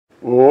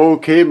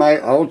Okay, my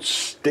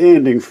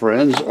outstanding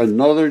friends,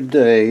 another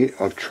day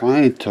of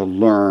trying to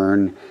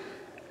learn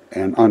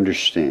and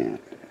understand.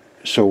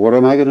 So what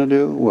am I going to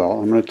do? Well,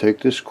 I'm going to take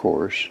this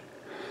course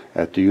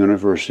at the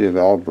University of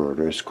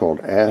Alberta. It's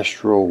called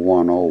Astro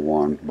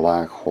 101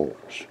 Black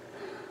Holes.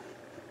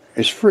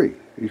 It's free.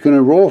 You can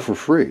enroll for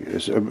free.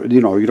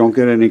 You don't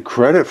get any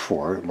credit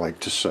for it, like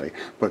to say.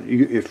 But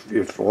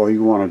if all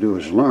you want to do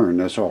is learn,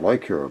 that's all I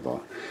care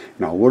about.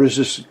 Now, what is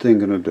this thing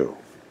going to do?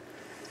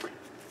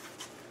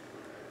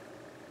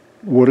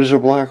 What is a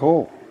black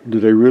hole?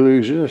 Do they really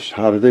exist?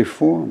 How do they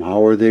form?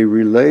 How are they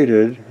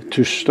related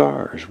to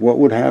stars? What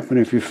would happen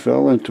if you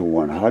fell into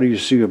one? How do you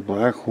see a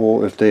black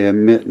hole if they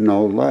emit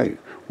no light?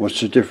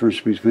 What's the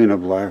difference between a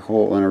black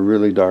hole and a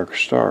really dark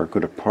star?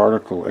 Could a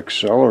particle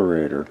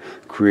accelerator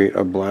create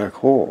a black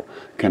hole?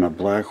 Can a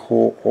black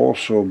hole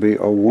also be a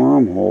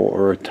wormhole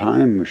or a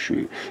time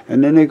machine?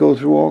 And then they go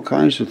through all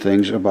kinds of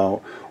things about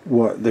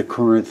what the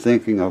current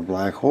thinking of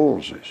black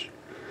holes is.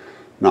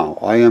 Now,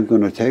 I am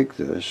going to take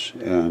this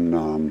and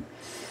I'm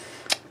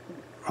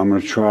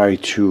going to try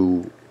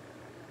to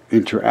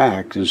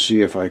interact and see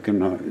if I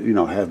can,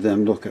 have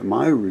them look at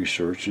my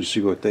research and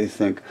see what they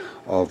think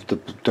of the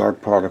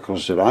dark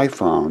particles that I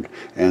found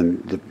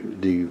and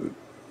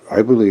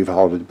I believe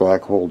how the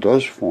black hole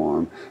does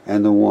form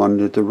and the one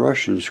that the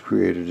Russians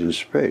created in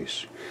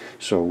space.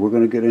 So we're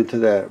going to get into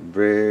that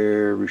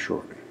very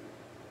shortly.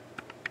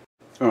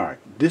 All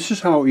right, this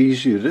is how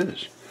easy it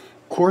is.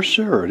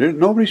 Coursera,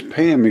 nobody's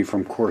paying me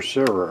from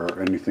Coursera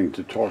or anything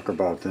to talk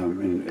about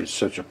them in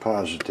such a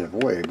positive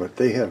way, but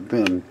they have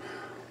been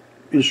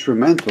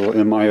instrumental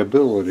in my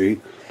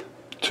ability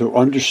to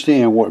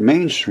understand what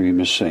mainstream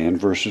is saying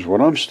versus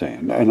what I'm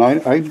saying. And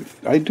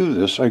I do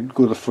this. I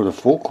go for the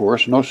full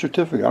course, no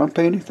certificate. I don't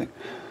pay anything.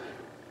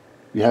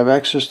 You have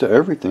access to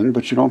everything,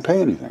 but you don't pay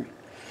anything.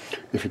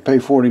 If you pay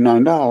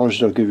 $49,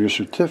 they'll give you a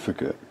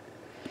certificate.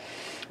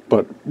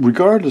 But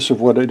regardless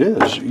of what it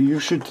is, you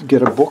should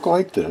get a book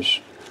like this.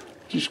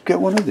 Just get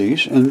one of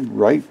these and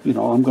write,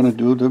 I'm going to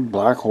do the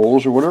black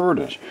holes or whatever it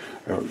is.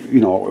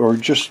 Or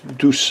just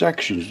do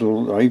sections.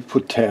 I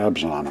put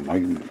tabs on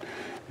them.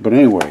 But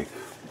anyway,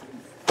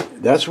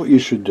 that's what you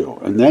should do.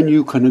 And then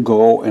you can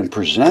go and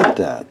present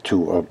that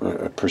to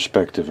a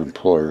prospective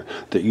employer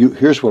that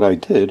here's what I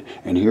did,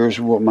 and here's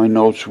what my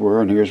notes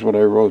were, and here's what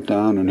I wrote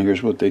down, and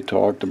here's what they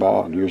talked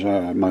about, and here's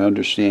my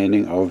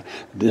understanding of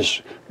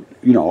this.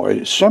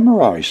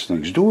 Summarize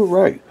things. Do it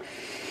right.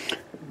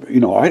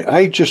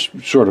 I just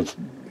sort of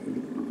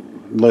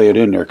lay it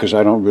in there because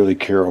I don't really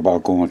care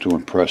about going to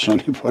impress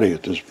anybody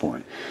at this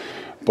point.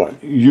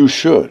 But you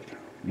should.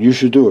 You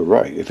should do it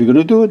right. If you're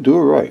going to do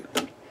it right.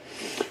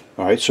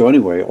 All right, so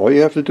anyway, all you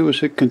have to do is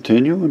hit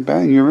continue and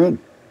bang, you're in.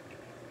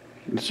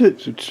 That's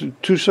it. It's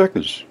 2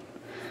 seconds.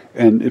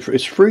 And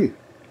it's free.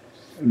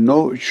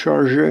 No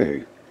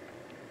charge.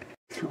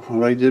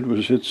 All I did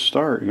was hit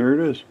start. Here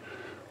it is.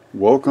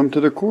 Welcome to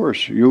the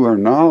course. You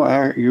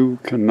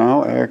can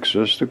now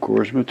access the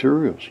course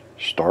materials.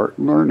 Start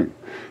learning.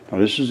 Now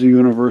this is the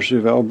University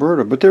of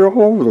Alberta, but they're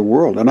all over the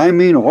world, and I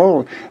mean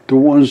all the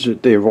ones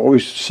that they've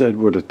always said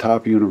were the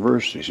top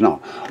universities.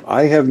 Now,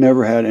 I have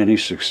never had any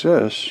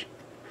success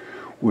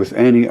with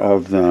any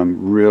of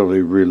them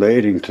really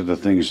relating to the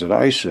things that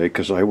I say,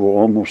 because I will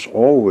almost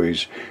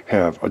always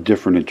have a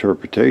different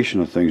interpretation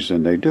of things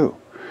than they do,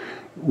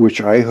 which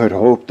I had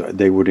hoped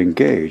they would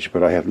engage,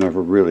 but I have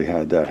never really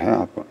had that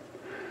happen.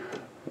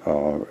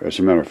 As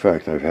a matter of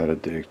fact, I've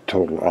had the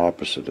total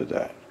opposite of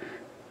that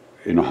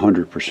in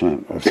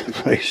 100% of the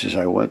places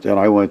I went, and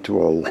I went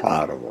to a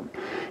lot of them.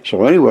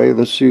 So anyway,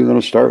 let's see, we're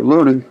going to start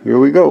learning. Here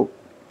we go.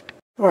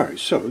 All right,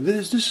 so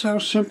this is how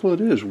simple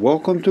it is.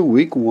 Welcome to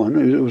week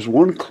 1. It was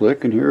one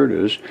click, and here it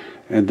is.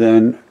 And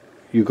then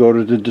you go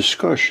to the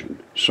discussion.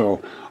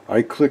 So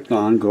I clicked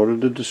on go to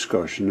the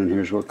discussion, and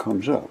here's what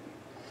comes up.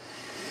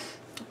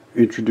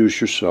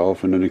 Introduce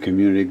yourself, and then the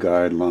community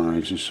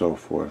guidelines and so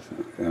forth,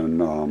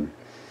 and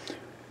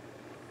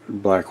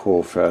black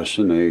hole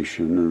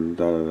fascination, and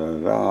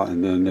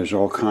and then there's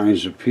all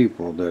kinds of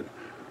people that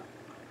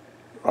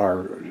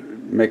are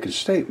making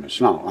statements.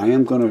 Now, I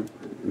am going to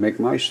make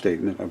my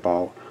statement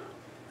about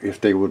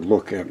if they would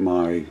look at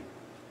my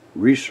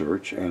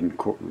research and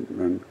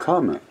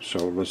comment.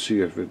 So let's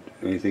see if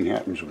anything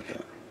happens with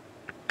that.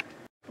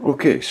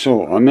 Okay,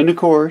 so I'm in the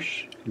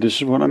course.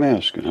 This is what I'm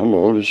asking.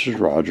 Hello, this is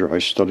Roger. I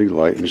study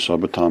light and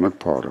subatomic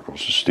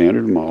particles. The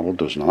standard model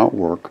does not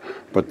work,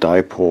 but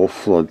dipole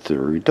flood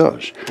theory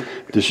does.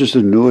 This is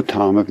the new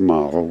atomic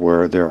model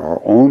where there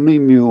are only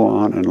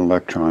muon and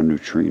electron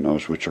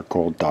neutrinos, which are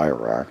called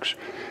diracs,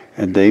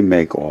 and they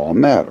make all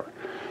matter.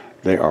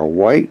 They are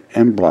white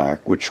and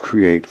black, which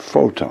create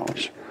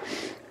photons.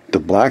 The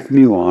black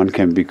muon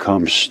can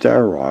become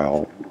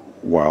sterile,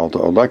 while the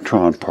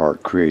electron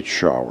part creates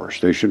showers.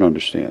 They should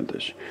understand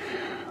this.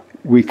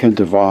 We can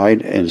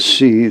divide and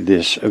see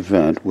this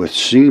event with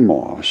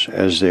CMOS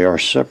as they are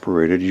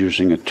separated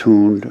using a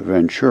tuned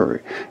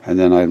Venturi. And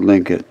then I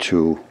link it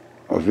to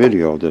a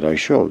video that I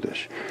showed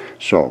this.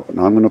 So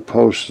now I'm going to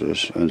post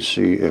this and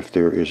see if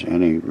there is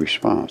any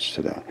response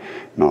to that.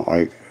 Now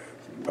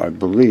I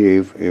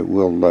believe it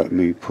will let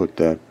me put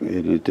that,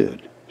 and it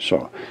did.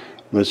 So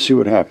let's see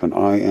what happened.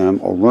 I am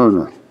a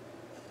learner.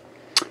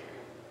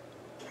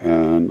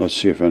 And let's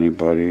see if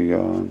anybody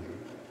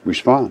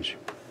responds.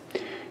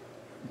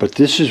 But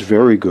this is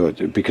very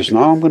good, because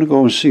now I'm going to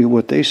go and see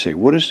what they say.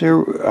 What is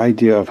their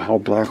idea of how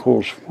black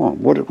holes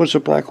form? What's a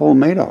black hole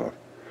made out of?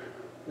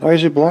 Why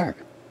is it black?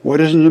 Why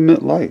doesn't it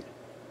emit light?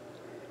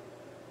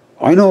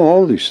 I know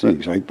all these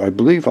things. I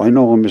believe I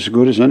know them as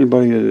good as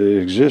anybody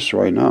that exists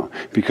right now.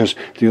 Because,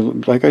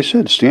 like I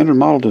said, standard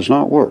model does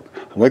not work.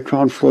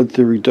 Electron flood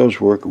theory does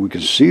work. We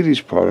can see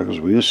these particles.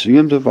 We just see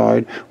them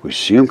divide. We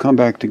see them come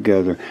back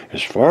together.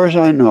 As far as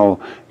I know,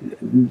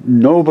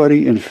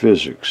 nobody in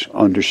physics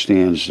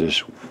understands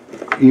this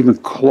even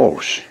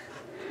close.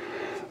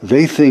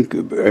 They think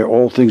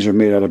all things are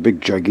made out of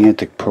big,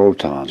 gigantic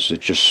protons that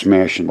just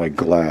smash in like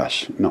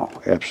glass. No,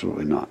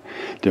 absolutely not.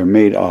 They're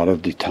made out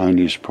of the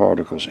tiniest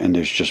particles, and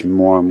there's just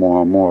more and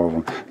more and more of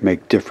them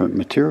make different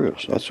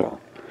materials. That's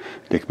all.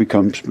 They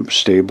become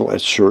stable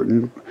at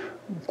certain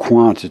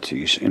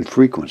quantities and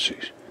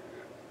frequencies.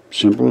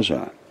 Simple as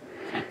that.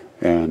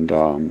 And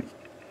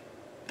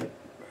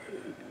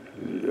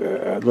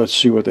let's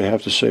see what they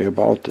have to say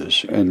about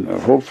this. And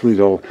hopefully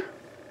they'll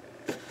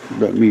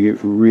let me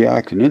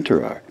react and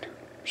interact.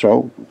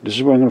 So this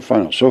is what I'm going to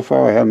find out. So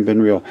far I haven't been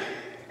real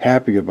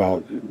happy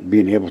about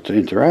being able to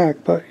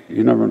interact, but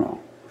you never know.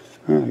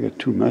 I got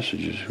 2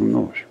 messages. Who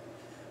knows?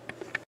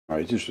 All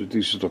right,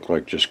 these look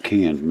like just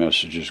canned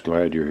messages.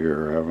 Glad you're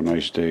here. Have a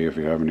nice day. If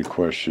you have any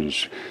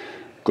questions,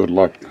 good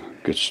luck.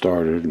 Get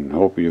started, and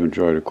hope you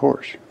enjoy the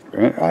course.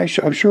 And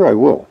I'm sure I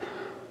will.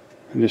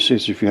 And this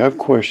says, if you have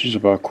questions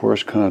about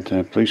course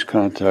content, please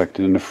contact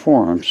in the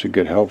forums to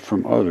get help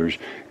from others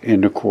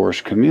in the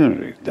course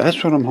community.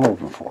 That's what I'm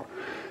hoping for.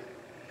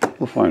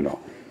 We'll find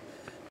out.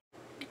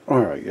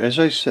 All right, as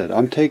I said,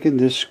 I'm taking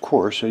this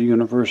course at the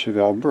University of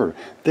Alberta.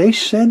 They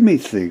send me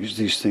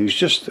these things,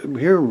 just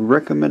here are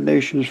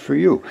recommendations for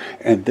you.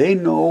 And they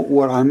know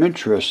what I'm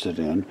interested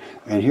in.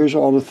 And here's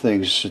all the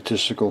things: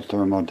 statistical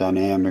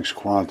thermodynamics,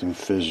 quantum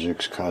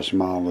physics,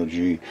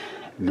 cosmology,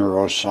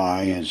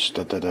 neuroscience,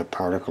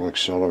 particle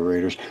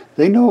accelerators.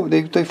 They know,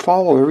 they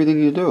follow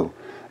everything you do.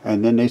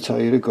 And then they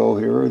tell you to go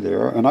here or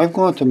there. And I've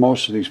gone to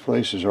most of these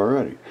places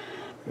already.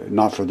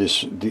 Not for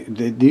this.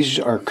 These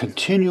are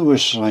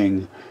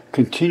continuously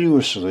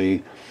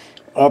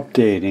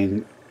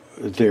updating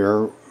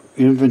their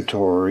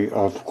inventory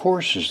of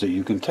courses that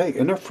you can take.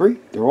 And they're free.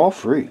 They're all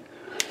free.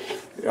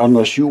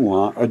 Unless you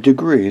want a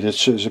degree that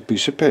says, a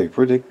piece of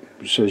paper that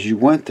says you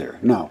went there.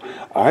 Now,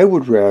 I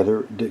would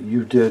rather that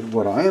you did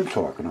what I am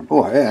talking about.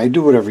 Oh, I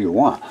do whatever you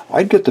want.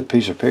 I'd get the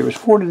piece of paper. It's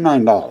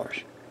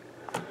 $49.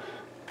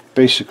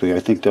 Basically, I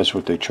think that's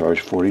what they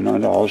charge,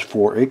 $49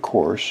 for a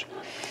course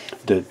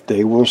that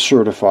they will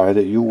certify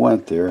that you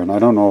went there. And I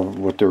don't know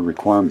what their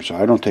requirements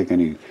are. I don't take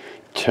any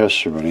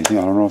tests or anything.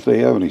 I don't know if they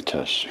have any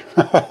tests.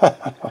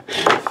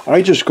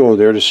 I just go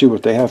there to see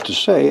what they have to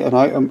say, and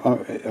I am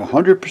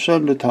 100%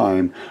 of the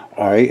time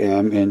I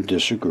am in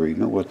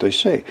disagreement with what they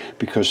say,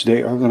 because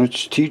they are going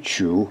to teach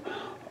you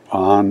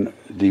on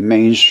the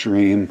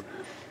mainstream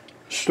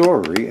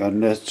story,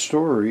 and that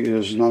story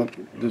is not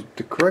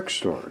the correct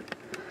story.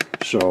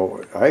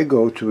 So I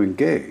go to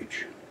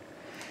engage.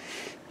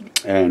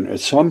 And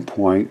at some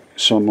point,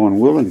 someone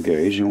will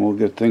engage and we'll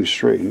get things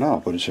straightened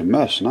out. But it's a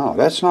mess now.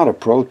 That's not a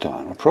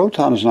proton. A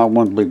proton is not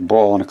one big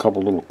ball and a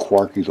couple little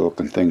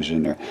quirky-looking things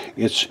in there.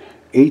 It's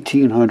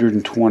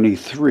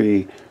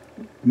 1,823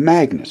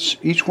 magnets.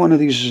 Each one of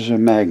these is a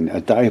magnet,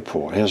 a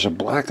dipole. It has a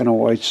black and a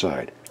white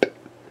side.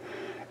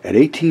 At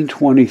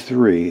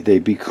 1823, they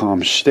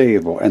become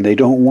stable, and they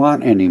don't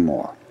want any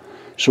more.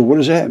 So what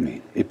does that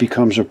mean? It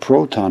becomes a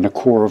proton, the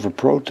core of a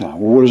proton.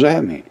 Well, what does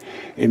that mean?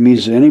 It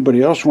means that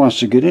anybody else wants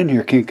to get in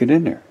here can't get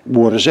in there.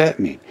 What does that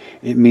mean?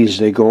 It means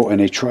they go and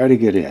they try to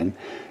get in,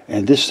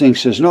 and this thing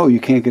says, no, you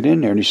can't get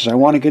in there. And he says, I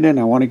want to get in,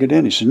 I want to get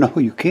in. He says, no,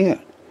 you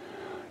can't.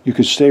 You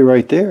can stay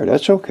right there.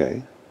 That's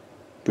okay.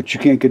 But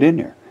you can't get in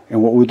there.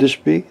 And what would this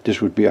be?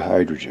 This would be a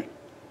hydrogen.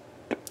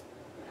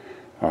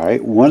 All right?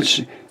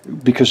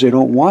 Because they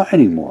don't want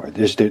any more.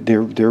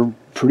 They're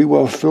pretty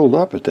well filled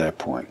up at that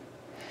point.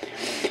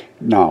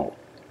 Now,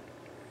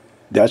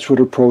 that's what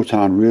a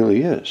proton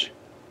really is.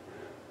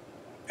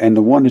 And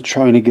the one that's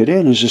trying to get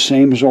in is the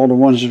same as all the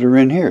ones that are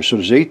in here. So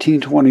there's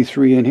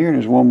 1823 in here, and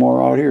there's one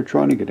more out here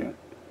trying to get in.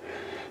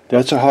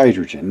 That's a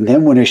hydrogen. And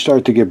then when they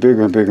start to get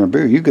bigger and bigger and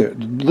bigger, you get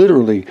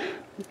literally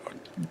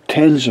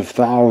tens of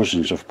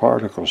thousands of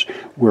particles,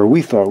 where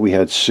we thought we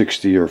had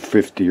 60 or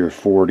 50 or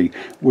 40,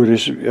 where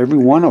every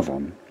one of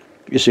them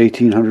is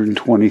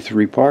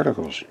 1,823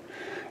 particles.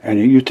 And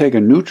you take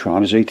a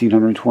neutron, is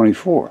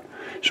 1,824.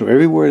 So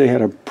everywhere they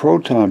had a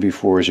proton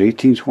before is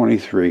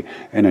 1823,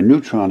 and a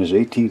neutron is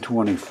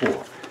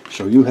 1824.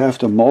 So you have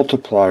to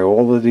multiply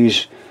all of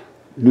these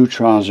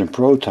neutrons and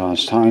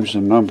protons times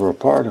the number of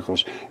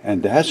particles,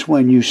 and that's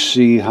when you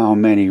see how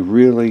many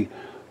really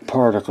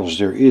particles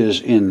there is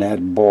in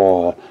that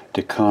ball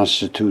that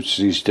constitutes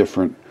these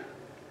different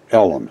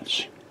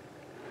elements.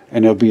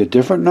 And there'll be a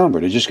different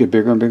number. They just get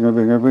bigger and bigger and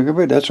bigger and bigger and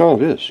bigger. That's all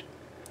it is.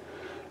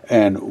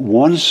 And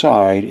one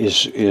side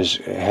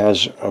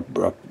has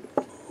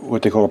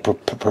what they call a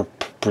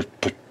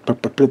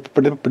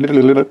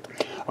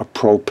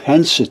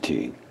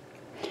propensity,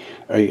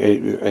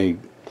 an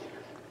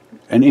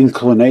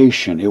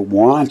inclination. It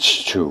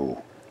wants to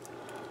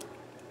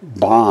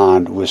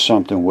bond with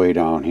something way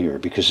down here,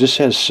 because this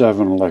has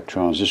 7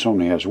 electrons, this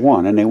only has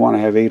 1, and they want to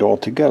have 8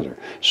 altogether.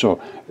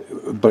 So,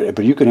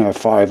 but you can have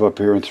 5 up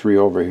here and 3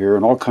 over here,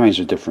 and all kinds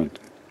of different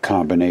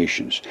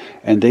combinations,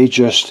 and they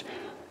just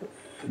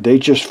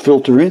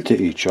filter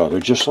into each other,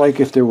 just like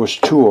if there was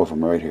 2 of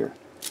them right here.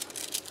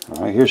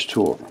 All right, here's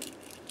 2 of them.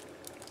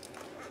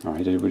 All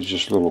right, they were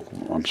just little.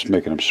 I'm just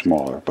making them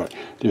smaller, but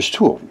there's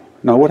 2 of them.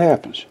 Now, what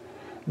happens?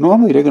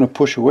 Normally, they're going to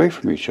push away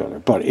from each other.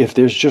 But if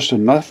there's just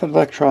enough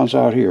electrons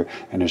out here,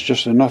 and there's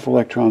just enough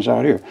electrons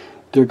out here,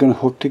 they're going to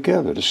hook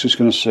together. This is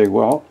going to say,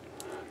 well,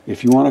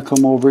 if you want to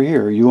come over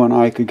here, you and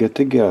I could get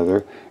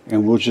together,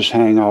 and we'll just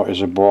hang out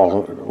as a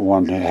ball,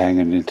 one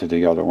hanging into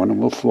the other one, and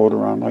we'll float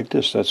around like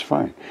this. That's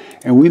fine.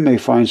 And we may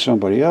find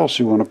somebody else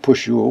who want to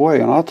push you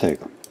away, and I'll take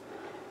them.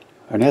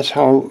 And that's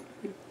how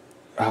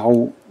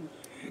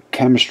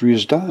chemistry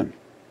is done.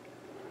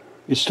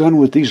 It's done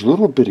with these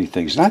little bitty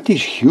things, not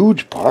these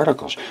huge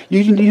particles.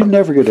 You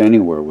never get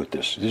anywhere with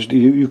this.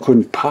 You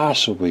couldn't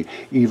possibly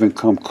even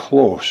come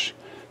close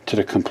to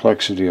the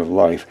complexity of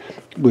life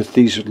with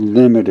these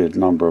limited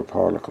number of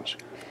particles.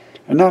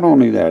 And not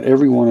only that,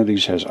 every one of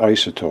these has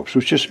isotopes,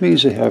 which just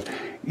means they have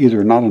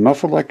either not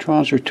enough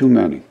electrons or too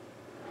many.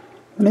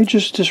 And they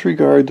just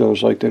disregard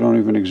those like they don't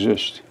even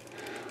exist.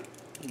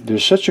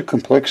 There's such a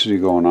complexity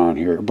going on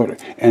here,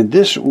 and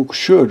this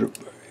should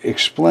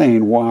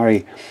explain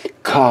why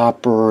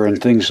copper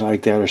and things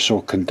like that are so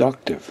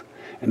conductive,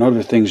 and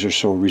other things are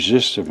so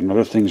resistive, and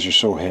other things are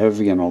so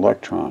heavy in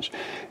electrons,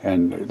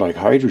 and like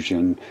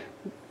hydrogen,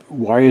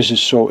 why is it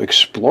so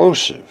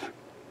explosive?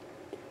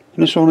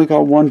 And it's only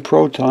got 1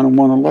 proton and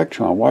 1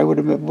 electron.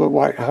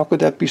 How could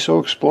that be so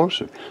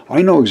explosive?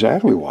 I know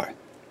exactly why.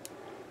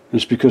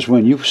 It's because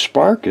when you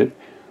spark it,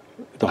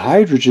 the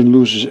hydrogen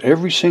loses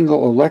every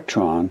single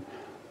electron,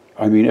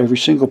 every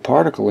single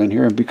particle in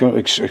here, and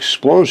becomes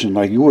explosion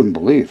like you wouldn't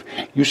believe.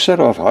 You set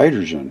off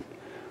hydrogen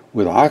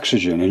with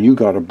oxygen, and you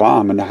got a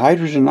bomb, and the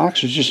hydrogen and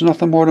oxygen is just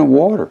nothing more than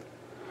water.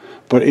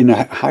 But in the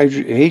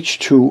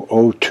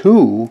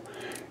H2O2,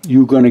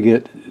 you're going to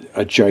get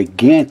a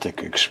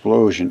gigantic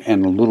explosion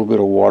and a little bit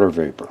of water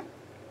vapor.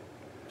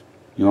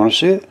 You want to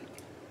see it?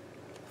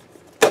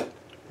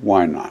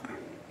 Why not?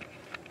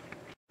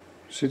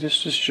 See,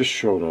 this just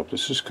showed up.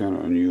 This is kind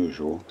of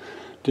unusual.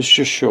 This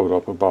just showed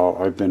up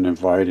about I've been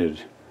invited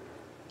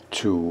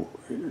to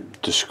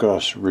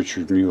discuss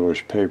Richard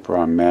Mueller's paper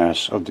on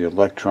mass of the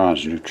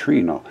electrons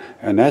neutrino.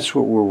 And that's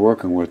what we're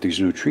working with, these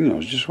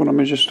neutrinos. Just what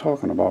I'm just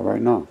talking about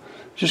right now.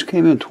 Just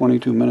came in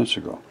 22 minutes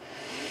ago.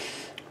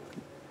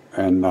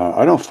 And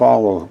I don't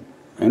follow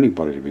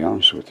anybody, to be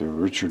honest with you.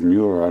 Richard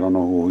Mueller, I don't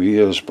know who he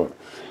is, but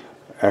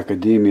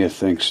academia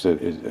thinks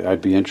that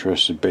I'd be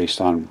interested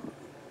based on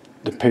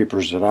the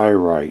papers that I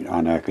write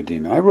on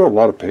academia. I wrote a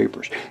lot of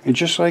papers. And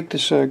just like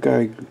this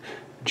guy,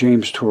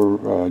 James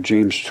Tour,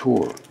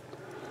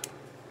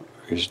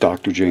 is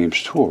Dr.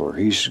 James Tour.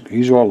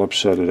 He's all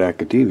upset at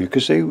academia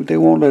because they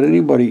won't let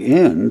anybody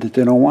in that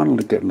they don't want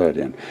to get let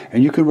in.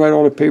 And you can write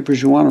all the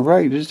papers you want to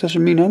write. It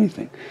doesn't mean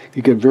anything.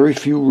 You get very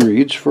few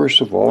reads,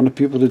 first of all, and the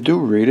people that do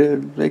read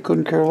it, they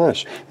couldn't care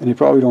less. And they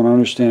probably don't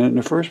understand it in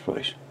the first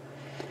place.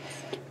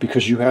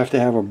 Because you have to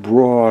have a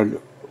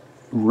broad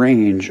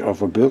range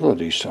of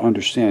abilities to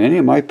understand any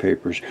of my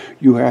papers.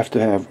 You have to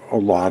have a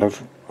lot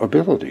of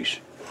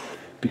abilities,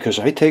 because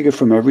I take it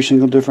from every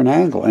single different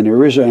angle, and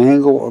there is an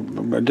angle,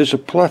 there's a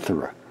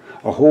plethora,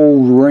 a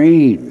whole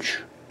range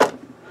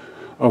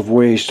of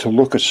ways to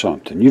look at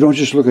something. You don't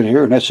just look at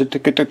here and that's it.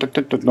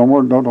 No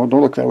more, no, don't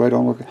look that way.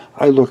 Don't look.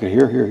 I look at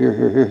here,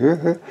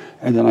 here,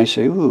 and then I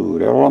say, ooh,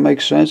 that all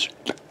makes sense.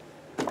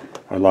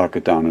 I lock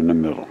it down in the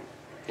middle.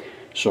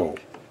 So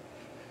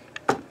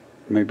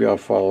maybe I'll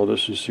follow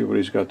this and see what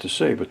he's got to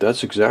say, but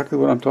that's exactly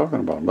what I'm talking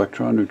about,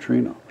 electron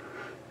neutrino.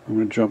 I'm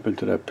going to jump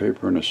into that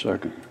paper in a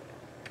second.